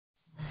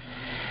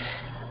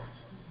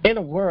In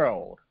a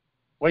world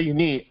where you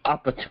need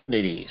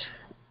opportunities,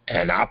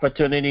 and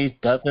opportunities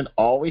doesn't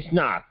always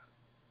knock,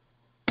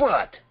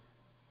 but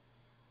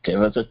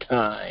there is a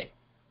time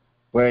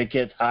where it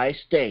gets high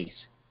stakes,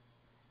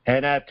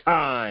 and that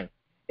time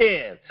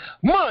is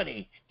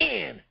money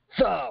in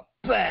the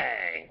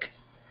bank.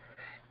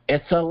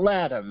 It's a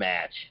ladder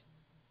match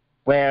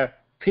where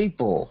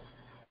people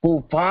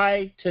who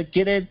fight to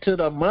get into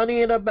the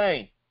money in the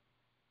bank,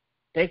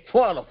 they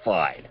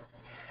qualified,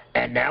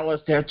 and now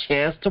is their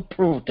chance to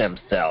prove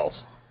themselves.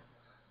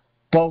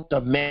 Both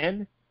the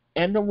men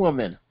and the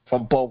women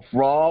from both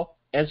Raw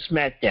and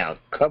SmackDown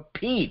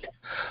compete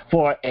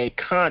for a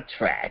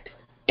contract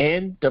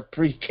in the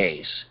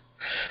briefcase.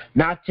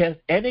 Not just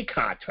any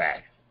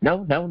contract.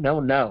 No, no, no,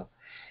 no.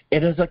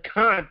 It is a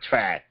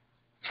contract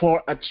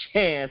for a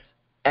chance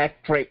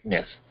at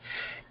greatness.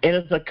 It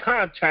is a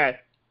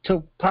contract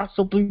to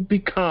possibly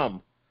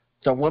become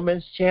the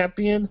women's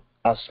champion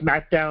of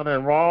SmackDown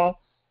and Raw,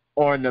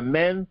 or in the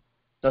men,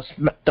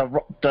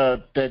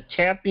 the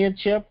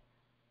championship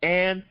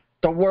and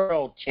the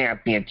world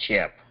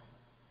championship.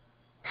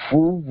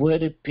 Who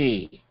would it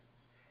be?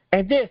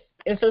 And this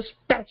is a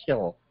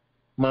special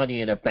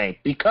Money in the Bank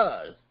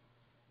because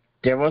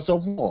there was a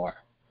war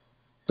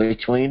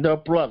between the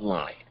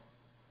bloodline.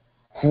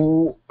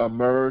 Who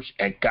emerged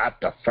and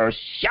got the first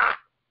shot?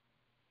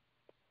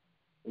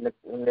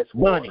 In this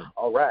war. Money.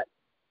 All right.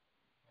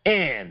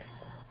 And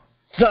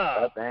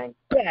the bank.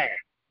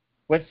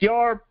 With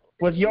your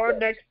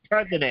next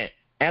president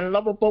and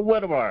lovable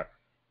widower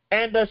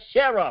and the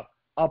sheriff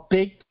of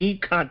Big E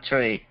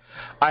Country.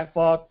 I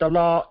fought the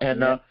law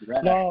and the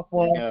law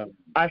for.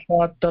 I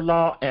fought the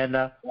law and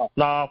the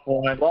law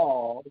for.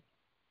 Law.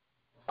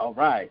 All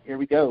right, here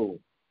we go.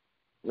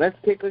 Let's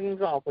kick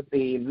things off with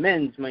the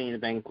men's Money in the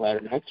Bank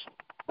ladder match.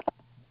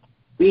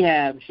 We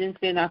have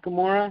Shinsuke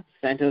Nakamura,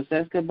 Santos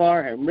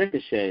Escobar, and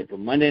Ricochet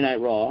from Monday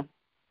Night Raw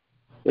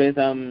with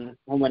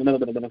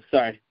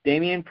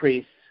Damian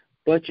Priest,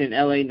 Butch and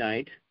LA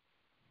Knight,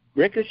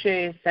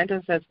 Ricochet,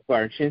 Santos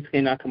Escobar, and Shinsuke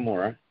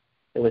Nakamura.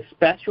 There was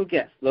special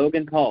guest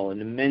Logan Paul in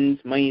the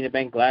men's Money in the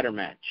Bank ladder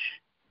match.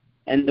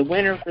 And the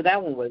winner for that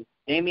one was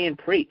Damian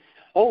Priest.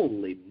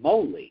 Holy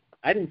moly.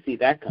 I didn't see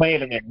that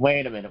coming.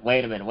 Wait a minute.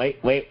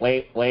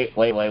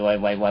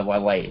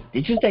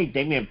 Did you say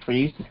Damian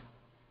Priest?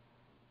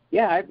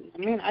 Yeah, I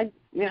didn't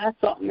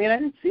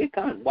see it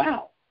coming.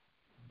 Wow.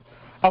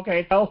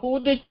 Okay, so who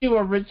did you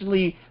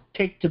originally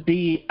pick to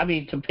win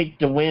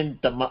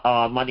the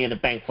Money in the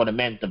Bank for the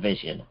men's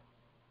division?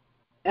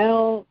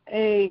 LA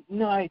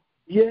Knight,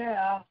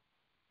 yeah.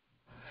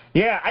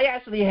 Yeah, I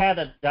actually had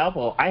a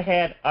double. I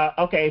had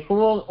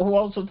who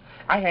else was,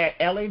 I had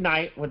LA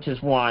Knight, which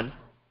is one,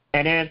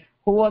 and then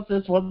who was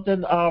this? Was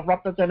it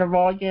representing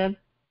Raw again?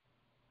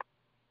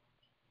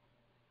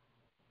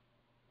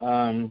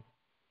 Shinsuke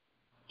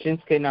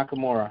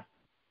Nakamura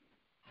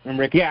and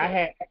Ricochet.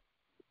 Yeah,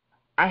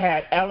 I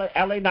had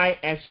LA Knight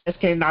and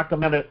Shinsuke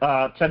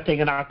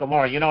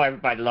Nakamura. You know,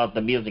 everybody loves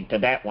the music to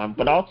that one,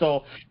 but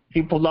also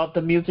people love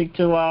the music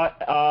to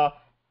long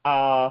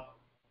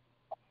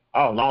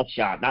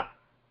shot.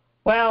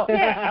 LA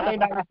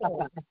Knight.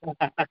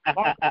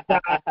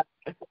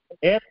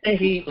 It's the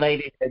heat,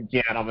 ladies and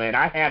gentlemen.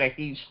 I had a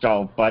heat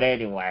stroke, but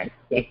anyway.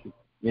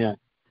 Yeah.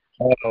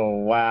 Oh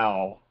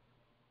wow.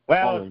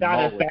 Well, it's not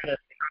as bad as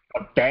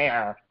a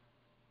bear.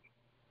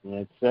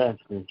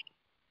 Exactly.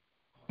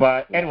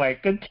 But anyway,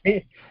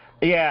 continue.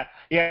 Yeah.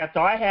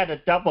 So I had a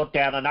double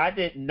down, and I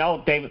didn't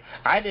know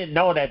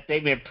that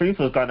Damian Priest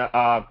was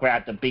gonna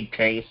grab the big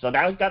case. So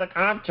now he's got a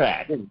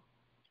contract.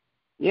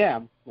 Yeah,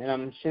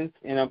 and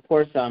of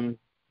course,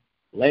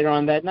 later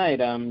on that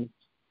night,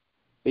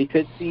 we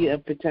could see a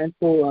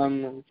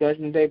potential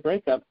Judgment Day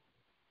breakup.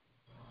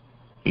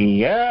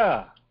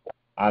 Yeah,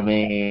 I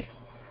mean,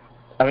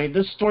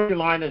 this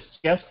storyline is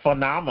just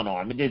phenomenal.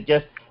 I mean, it's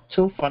just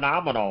too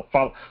phenomenal.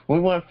 We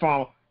went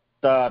from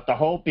the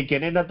whole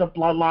beginning of the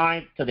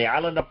bloodline to the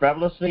Island of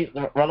Relevancy,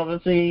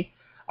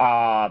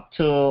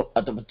 to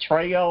the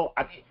betrayal.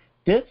 I mean,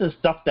 this is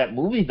stuff that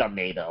movies are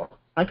made of.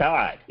 My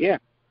God. Yeah.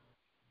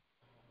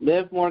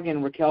 Liv Morgan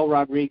and Raquel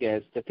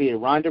Rodriguez defeated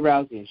Ronda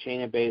Rousey and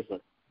Shayna Baszler.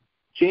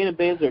 Shayna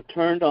Baszler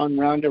turned on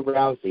Ronda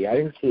Rousey. I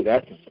didn't see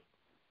that.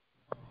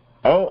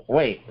 Oh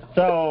wait.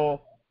 So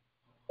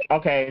who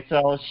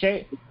was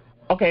Shayna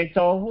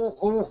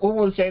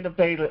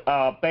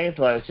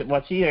Baszler?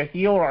 Was she a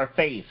heel or a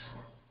face?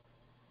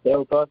 They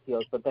were both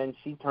heels, but then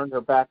she turned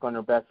her back on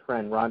her best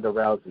friend Ronda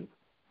Rousey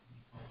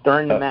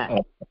during the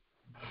match.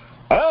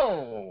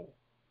 Oh,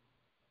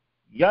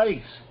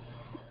 yikes!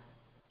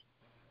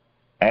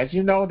 As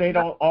you know, they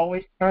don't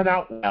always turn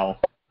out well.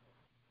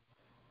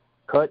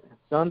 Kurt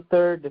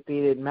Gunther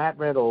defeated Matt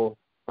Riddle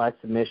by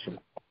submission.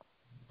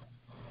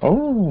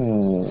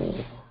 Oh.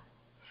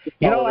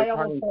 You know, I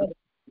almost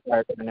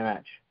thought in the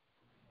match.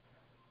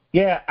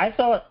 Yeah, I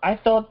thought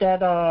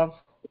that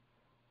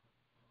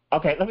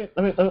okay, let me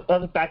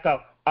back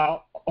up.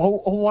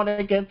 Who won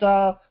against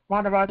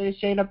Ronda Rousey and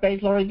Shayna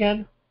Baszler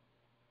again?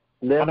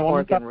 Liv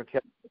Morgan and Raquel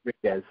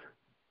Rodriguez.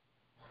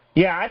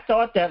 Yeah, I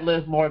thought that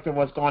Liz Morgan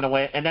was going to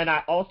win, and then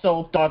I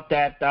also thought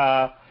that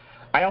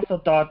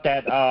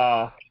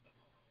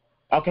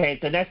okay,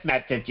 the next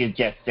match that you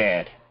just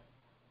said.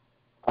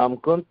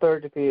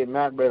 Gunther defeated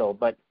Matt Riddle,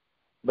 but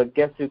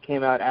guess who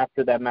came out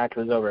after that match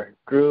was over?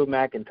 Drew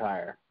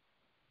McIntyre.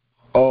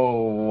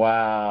 Oh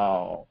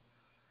wow!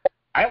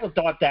 I would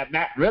thought that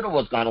Matt Riddle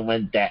was going to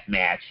win that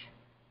match.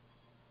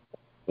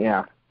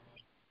 Yeah.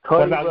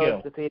 What Cody about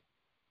Rhodes you? defeated.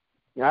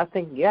 I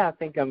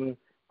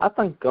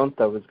think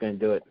Gunther was going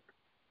to do it.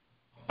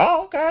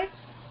 Oh, okay.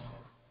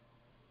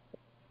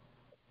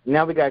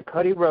 Now we got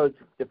Cody Rhodes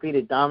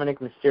defeated Dominic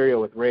Mysterio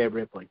with Rhea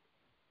Ripley.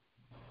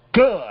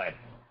 Good.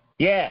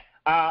 Yeah.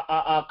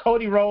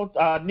 Cody Rhodes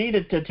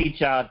needed to teach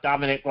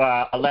Dominic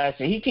a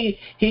lesson. He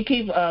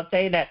keeps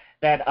saying that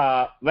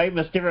Rey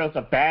Mysterio is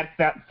a bad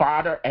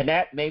father, and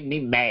that made me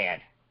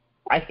mad.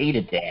 I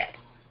hated that.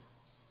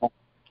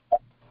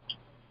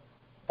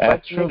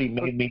 That truly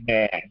made me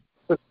mad.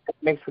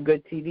 Makes for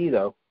good TV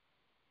though.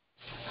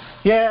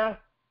 Yeah.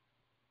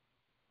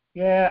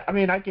 Yeah. I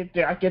mean, I get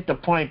the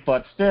point,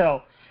 but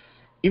still,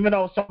 even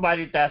though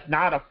somebody that's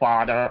not a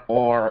father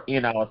or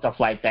stuff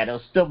like that,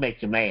 it'll still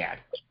make you mad.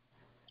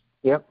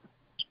 Yep.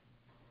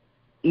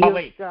 Oh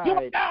wait,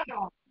 you're not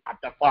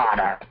the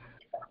father.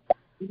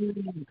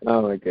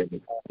 Oh my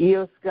goodness.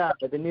 Io Scott,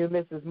 the new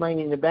Mrs.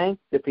 Money in the Bank,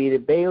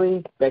 defeated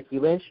Bayley, Becky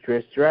Lynch,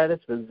 Trish Stratus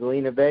with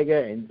Zelina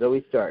Vega, and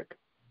Zoe Stark.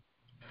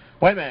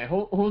 Wait a minute,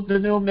 who's the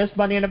new Miss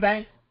Money in the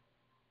Bank?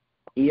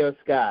 Io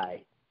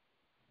Sky.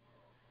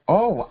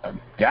 Oh,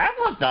 that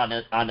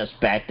was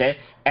unexpected.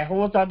 And who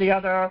was on the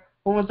other?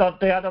 Who was on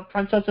the other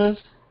princesses?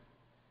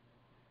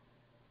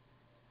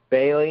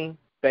 Bayley,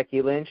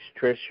 Becky Lynch,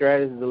 Trish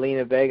Stratus,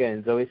 Zelina Vega,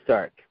 and Zoe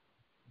Stark.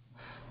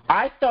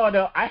 I thought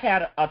I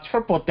had a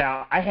triple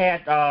down. I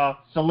had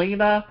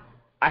Selena,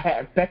 I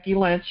had Becky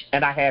Lynch,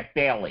 and I had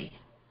Bayley.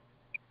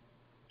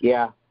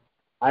 Yeah,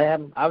 I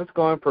was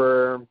going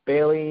for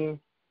Bayley,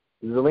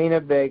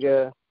 Zelina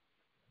Vega,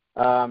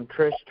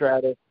 Trish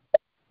Stratus,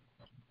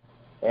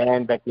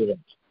 and Becky Lynch.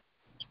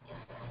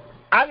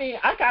 I mean,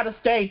 I gotta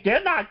say,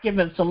 they're not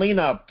giving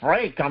Selena a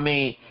break. I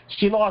mean,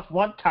 she lost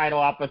one title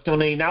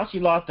opportunity. Now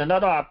she lost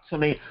another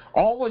opportunity.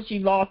 All when she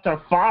lost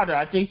her father,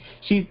 I think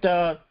she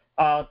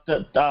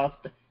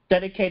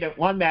dedicated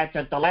one match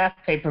at the last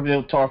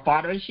pay-per-view to her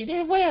father, and she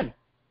didn't win.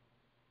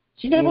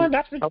 She didn't win.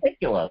 That's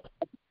ridiculous.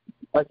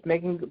 But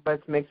makes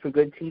for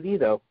good TV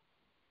though.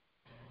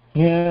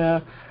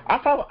 Yeah,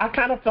 I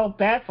kind of felt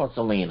bad for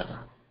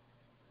Selena.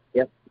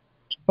 Yep.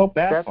 Felt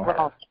bad for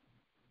her.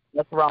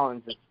 Seth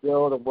Rollins is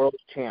still the world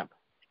champ.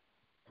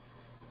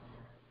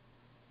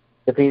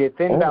 Defeated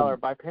Finn Balor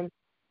by pin.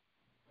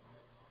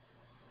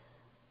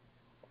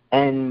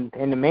 And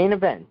in the main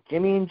event,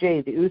 Jimmy and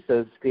Jay, the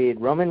Usos, defeated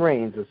Roman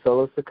Reigns with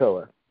Solo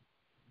Sikoa.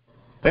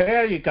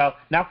 There you go.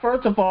 Now,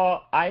 first of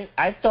all, I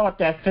thought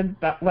that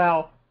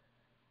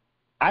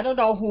I don't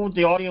know who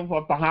the audience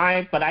were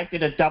behind, but I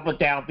did a double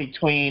down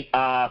between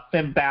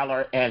Finn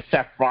Balor and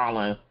Seth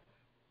Rollins.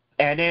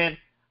 And then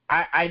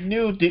I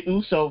knew the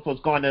Usos was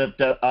going to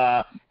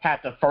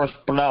have the first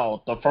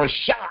blow, the first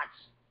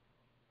shots.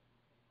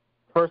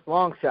 First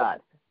long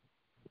shot.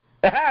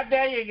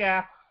 There you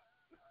go.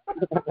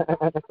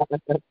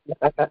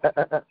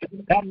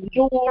 That's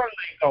New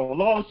Orleans,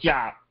 long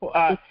shot.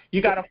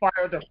 You got to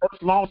fire the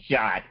first long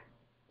shot.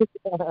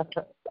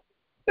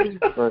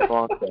 First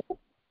long shot.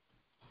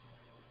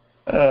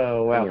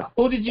 Oh, well. Yeah.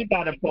 Who did you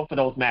got in both of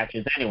those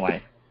matches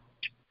anyway?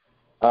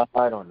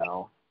 I don't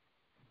know.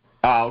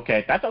 Oh,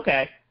 okay. That's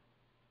okay.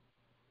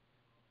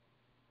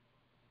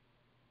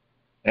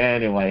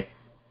 Anyway.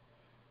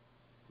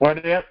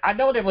 I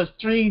know there was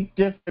 3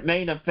 different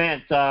main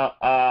events.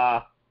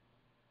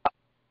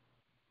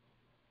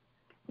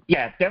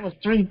 Yeah, there was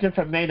 3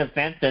 different main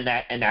events in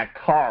that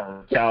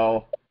card.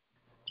 So.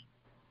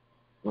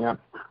 Yeah.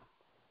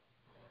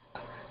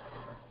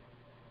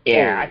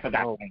 Yeah, I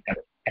forgot. Oh.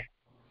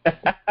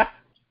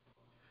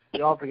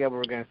 You all forget what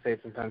we're going to say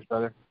sometimes,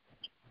 brother.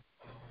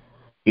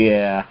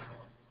 Yeah.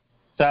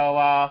 So,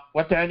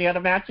 was there any other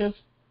matches?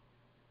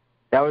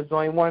 That was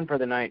only one for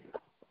the night.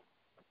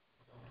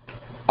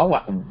 Oh,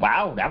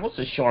 wow, that was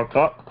a short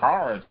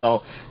card.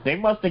 So they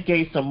must have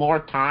gave some more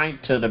time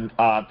to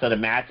the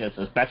matches,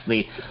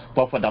 especially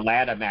both of the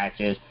ladder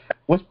matches,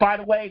 which, by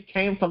the way,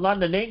 came from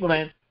London,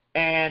 England,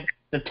 and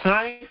the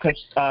time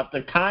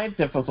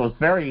difference was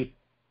very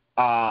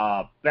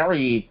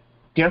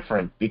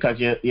different because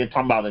you're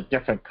talking about a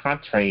different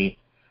country.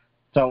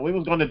 So we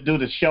was going to do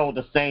the show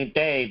the same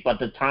day, but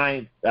the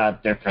time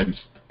difference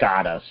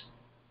got us.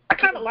 I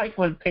kind of like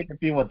when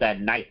pay-per-view was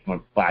that night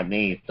by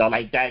me. So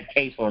like that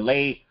case we're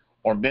late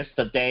or missed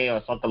a day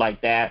or something like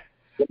that.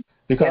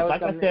 Because yeah,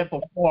 like I said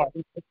before.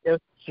 It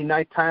was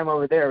nighttime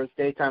over there. It was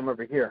daytime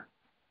over here.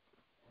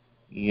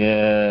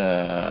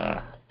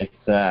 Yeah,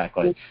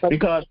 exactly.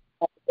 Because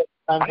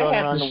I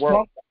had to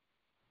struggle.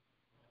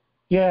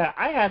 Yeah,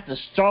 I had to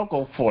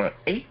struggle for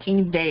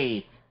 18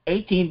 days.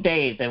 18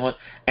 days. And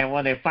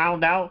when they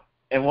found out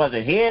it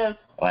wasn't his,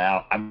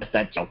 well, I messed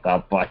that joke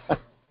up, but that's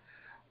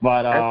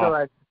all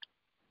right.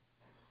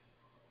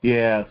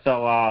 Yeah,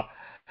 so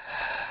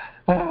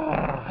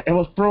it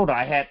was brutal.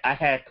 I had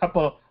a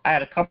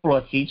couple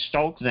of heat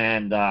strokes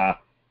and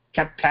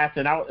kept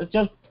passing out. It's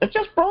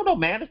just brutal,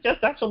 man. It's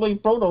just absolutely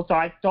brutal. So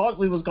I thought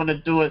we was gonna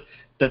do it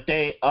the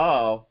day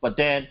of, but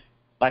then,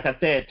 like I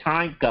said,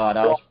 time got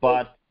us.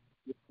 But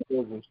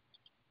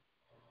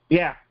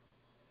yeah,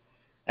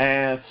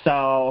 and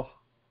so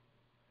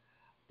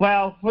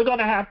well, we're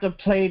gonna have to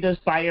play this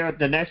by ear.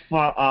 The next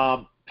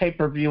one,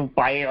 pay-per-view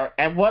by ear.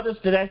 And what is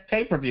the next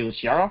pay-per-view,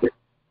 Sheriff?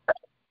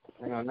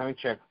 Hang on, let me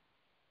check.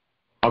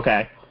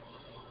 Okay.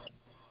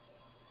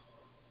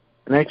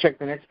 Let me check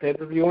the next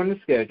pay-per-view on the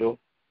schedule.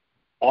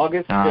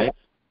 August 5th, Right.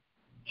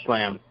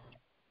 Slam.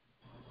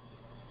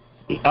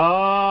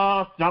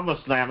 Oh,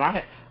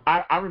 SummerSlam.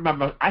 I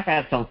remember I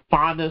had some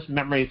fondest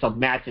memories of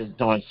matches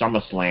during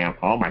SummerSlam.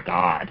 Oh my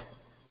God.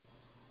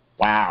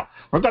 Wow.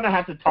 We're gonna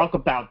have to talk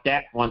about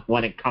that one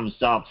when it comes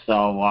up.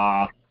 So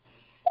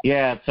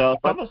yeah, so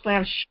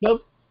SummerSlam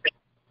should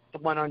The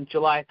one on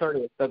July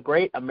 30th, the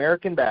Great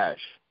American Bash.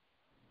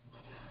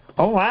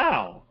 Oh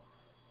wow.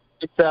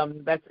 It's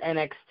that's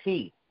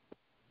NXT.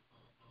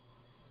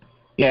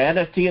 Yeah,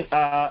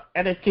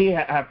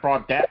 NXT have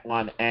brought that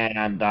one,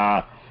 and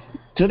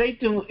do they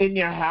do in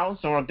your house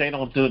or they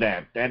don't do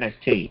that? The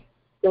NXT.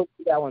 Still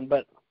do that one,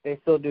 but they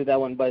still do that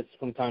one, but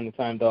from time to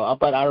time though.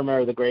 But I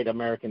remember the Great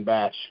American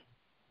Bash.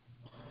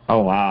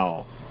 Oh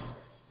wow.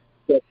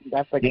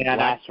 That's like a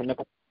blast from the.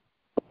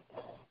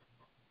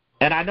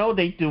 And I know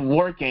they do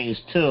War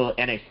Games too,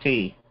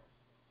 NXT.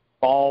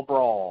 Ball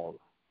Brawl.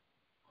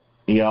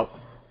 Yep.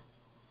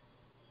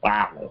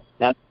 Wow.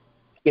 That's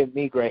giving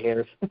me gray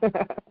hairs.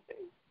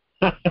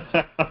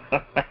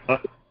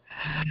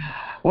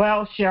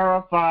 Well,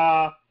 Sheriff,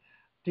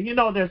 do you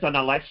know there's an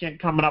election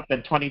coming up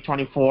in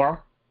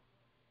 2024?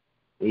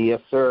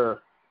 Yes, sir.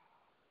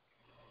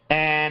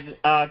 And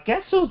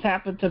guess who's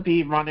happened to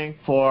be running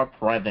for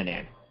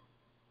president?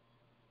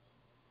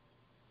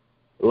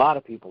 A lot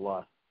of people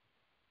are.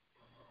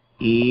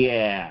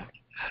 Yeah.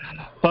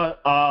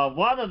 But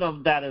one of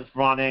them that is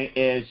running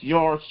is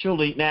yours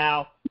truly.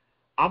 Now,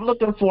 I'm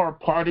looking for a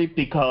party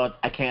because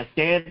I can't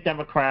stand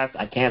Democrats.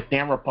 I can't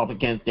stand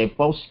Republicans. They're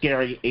both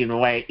scary in a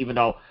way, even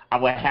though I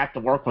would have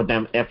to work with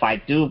them if I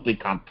do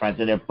become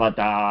president. But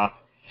I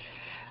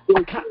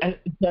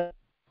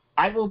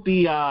will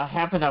be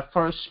having a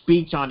first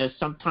speech on it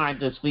sometime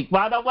this week.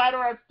 While the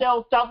weather is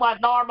still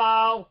somewhat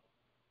normal.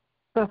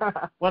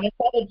 When it's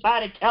all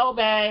trying to kill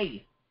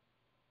me.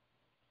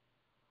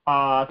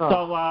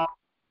 So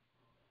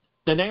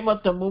the name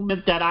of the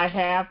movement that I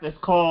have is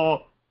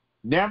called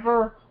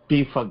Never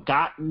Be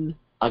Forgotten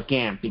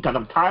Again, because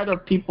I'm tired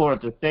of people who are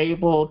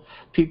disabled,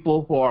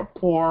 people who are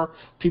poor,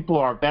 people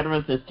who are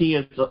veterans and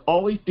seniors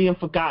always being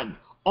forgotten,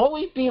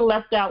 always being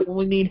left out when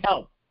we need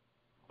help.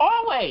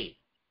 Always.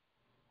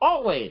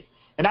 Always.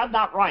 And that's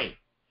not right.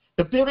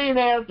 The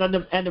billionaires and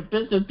the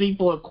business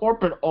people and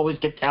corporate always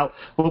get help,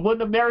 but when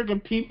the American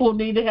people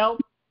need help,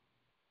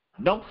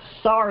 nope,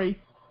 sorry.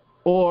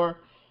 Or,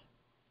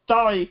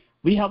 sorry,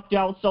 we helped you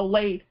out so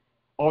late,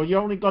 or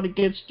you're only going to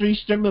get 3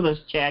 stimulus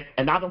checks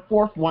and not a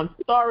 4th one.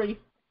 Sorry.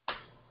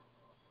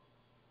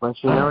 But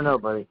you never know,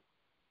 buddy.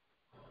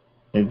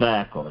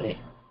 Exactly.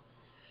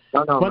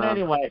 No, But man.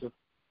 anyway,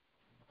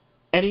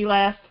 any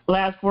last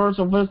words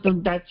of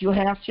wisdom that you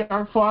have,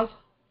 Sheriff, for us?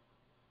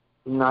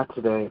 Not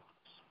today.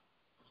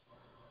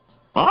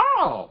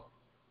 Oh!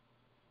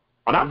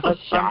 Well, that's a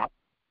shock.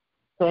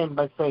 Same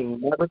by saying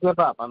never give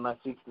up unless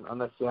you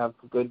have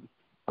good.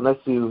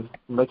 Let's say you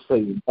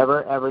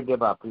never ever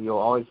give up. You'll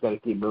always got to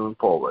keep moving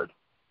forward.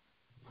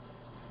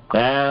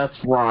 That's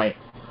right.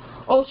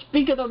 Oh,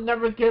 speaking of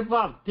never give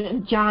up,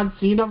 didn't John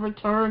Cena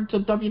return to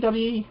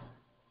WWE?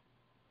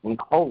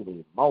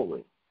 Holy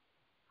moly!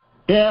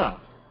 Yeah.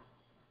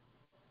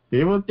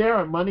 He was there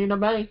at Money in the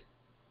Bank.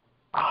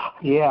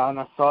 Yeah, and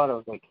I saw it. I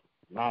was like,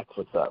 Max,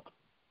 what's up?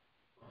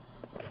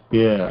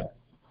 Yeah.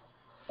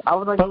 I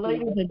would like. But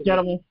ladies and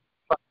gentlemen.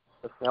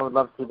 I would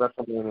love to see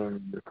WrestleMania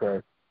in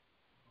UK.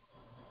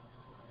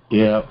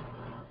 Yeah.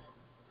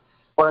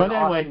 Or but in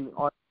anyway.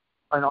 or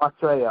in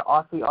Australia.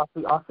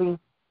 Aussie.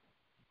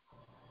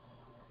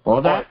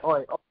 Or that? Or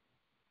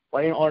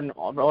in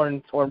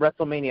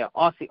WrestleMania.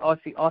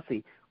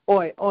 Aussie.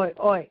 Oi.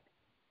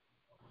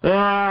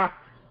 Yeah.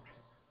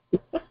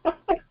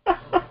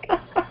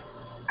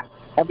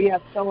 And we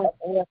have someone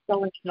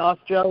in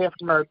Australia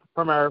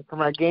from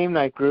our game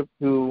night group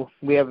who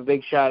we have a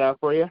big shout out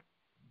for you.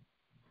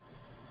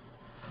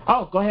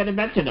 Oh, go ahead and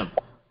mention them.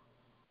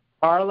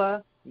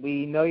 Carla,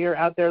 we know you're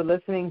out there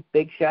listening.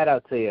 Big shout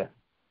out to you.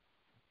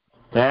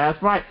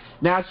 That's right.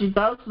 Now, she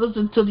does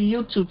listen to the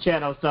YouTube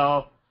channel,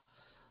 so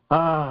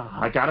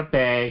I got to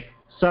beg.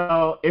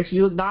 So, if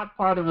you're not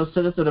part of a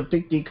citizen of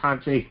Big D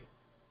country,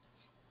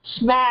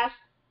 smash,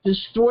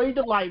 destroy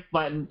the like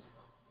button,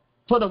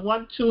 put a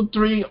 1, 2,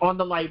 3 on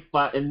the like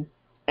button,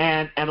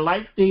 and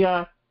like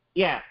the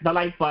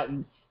like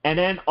button, and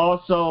then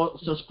also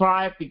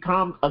subscribe,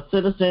 become a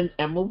citizen,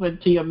 and move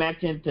into your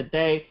mention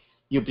today.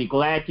 You'll be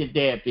glad you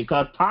did,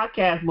 because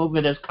podcast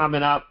movement is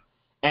coming up,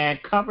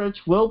 and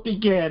coverage will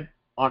begin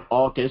on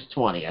August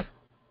 20th.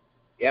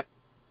 Yep.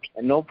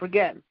 And don't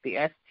forget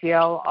the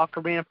STL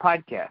Ocarina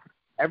podcast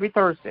every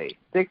Thursday,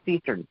 6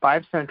 Eastern,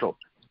 5 Central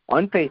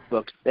on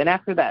Facebook. Then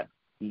after that,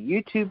 the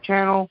YouTube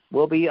channel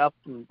will be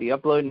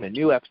uploading a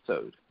new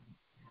episode.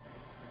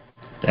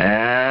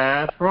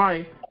 That's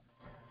right.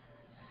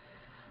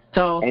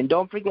 So, and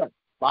don't forget,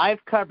 live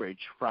coverage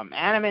from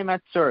Anime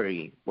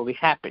Matsuri will be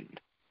happening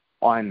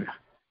on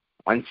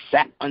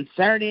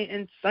Saturday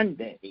and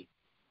Sunday.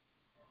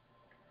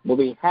 Will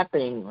be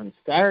happening on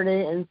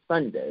Saturday and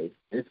Sunday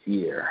this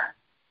year.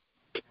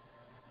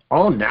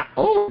 Oh,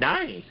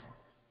 nice.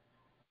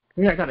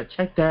 Yeah, I gotta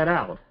check that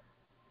out.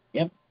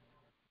 Yep.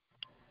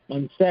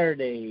 On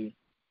Saturday,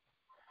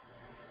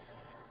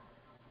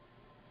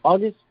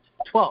 August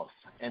 12th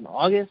and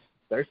August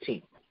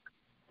 13th.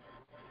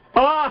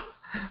 Oh,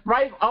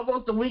 right,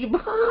 almost a week.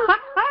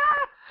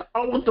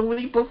 Almost a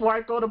week before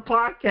I go to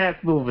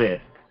podcast movie.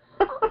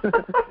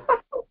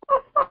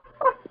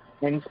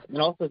 and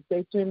also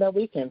stay tuned that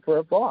weekend for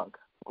a vlog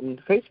on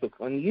Facebook,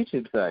 on the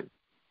YouTube side.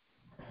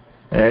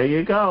 There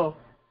you go.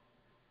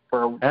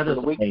 For the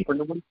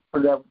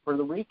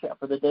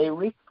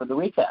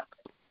recap.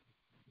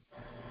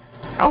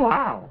 Oh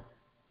wow!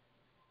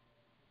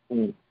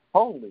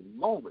 Holy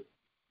moly!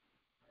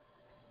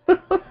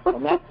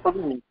 And that's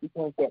something you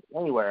can't get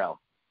anywhere else.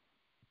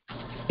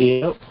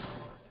 Yep.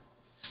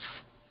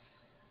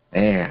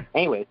 Man.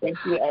 Anyway, thank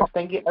you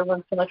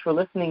everyone so much for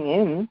listening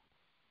in.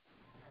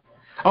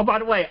 Oh, by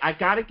the way, I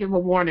gotta give a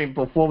warning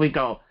before we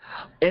go.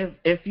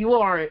 If you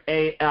are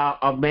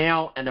a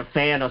male and a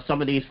fan of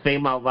some of these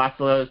female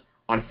wrestlers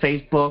on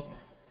Facebook,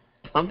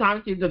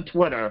 sometimes even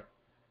Twitter,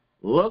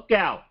 look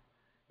out,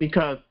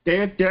 because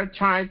they're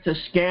trying to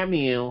scam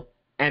you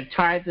and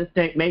try to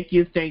make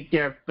you think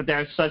they're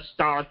such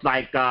stars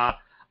like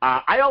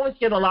I always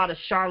get a lot of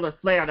Charlotte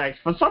Flair. Like,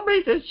 for some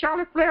reason,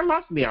 Charlotte Flair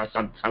loves me or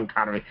some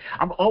kind of reason.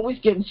 I'm always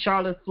getting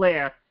Charlotte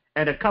Flair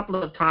and a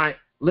couple of times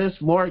Liz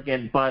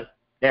Morgan, but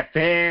they're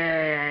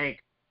fake.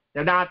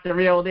 They're not the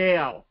real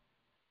deal.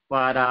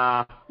 But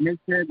make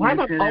sure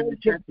there's a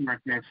check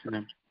mark next to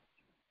them.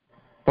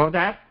 What's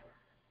that?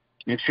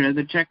 Make sure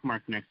there's a check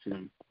mark next to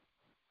them.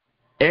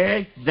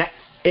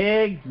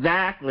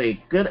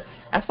 Exactly. Good.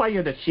 That's why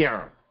you're the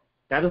sheriff.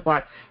 That is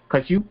why,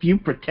 because you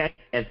protect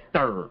and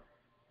serve.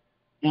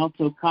 And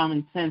also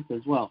common sense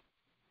as well.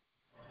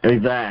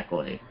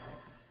 Exactly.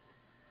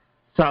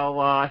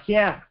 So,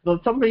 yeah, for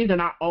some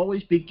reason I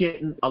always be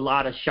getting a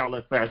lot of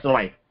Charlotte Flair. So,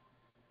 like,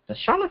 does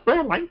Charlotte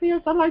Flair like me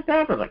or something like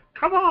that? I'm like,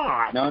 come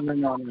on. No.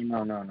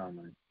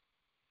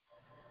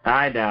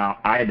 I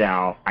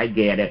know. I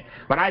get it.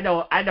 But I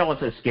know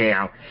it's a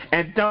scam.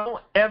 And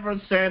don't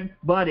ever send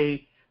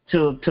money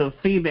to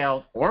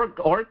females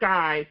or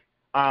guys,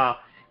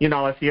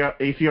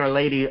 if you're a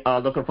lady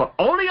looking for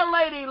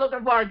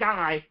a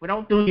guy. We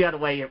don't do the other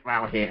way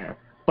around here.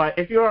 But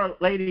if you're a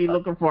lady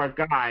looking for a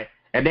guy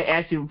and they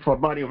ask you for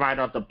money right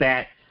off the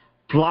bat,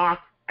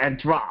 block and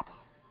drop.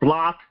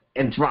 Block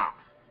and drop.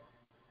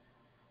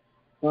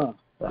 Oh,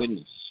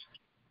 goodness.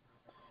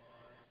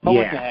 Yeah. What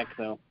the heck,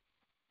 though?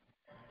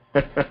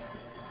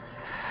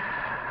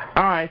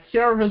 All right,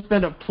 Sheriff, it's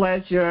been a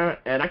pleasure,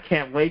 and I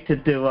can't wait to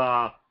do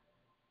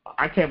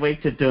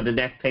the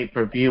next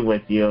pay-per-view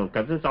with you,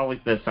 because it's always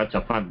been such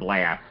a fun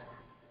blast.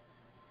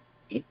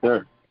 Yes,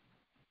 sir.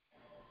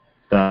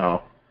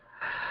 So,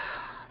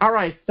 all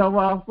right, so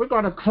we're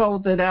going to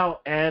close it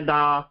out, and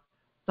I'm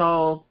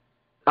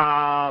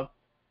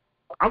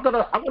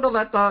gonna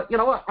let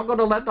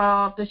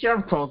the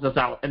sheriff close us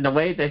out in the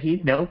way that he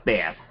knows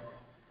best.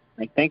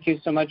 Thank you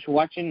so much for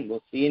watching.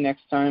 We'll see you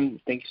next time.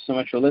 Thank you so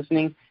much for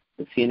listening.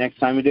 We'll see you next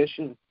time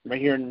edition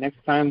right here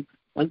next time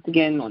once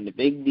again on the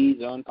Big D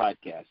Zone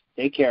podcast.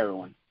 Take care,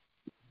 everyone.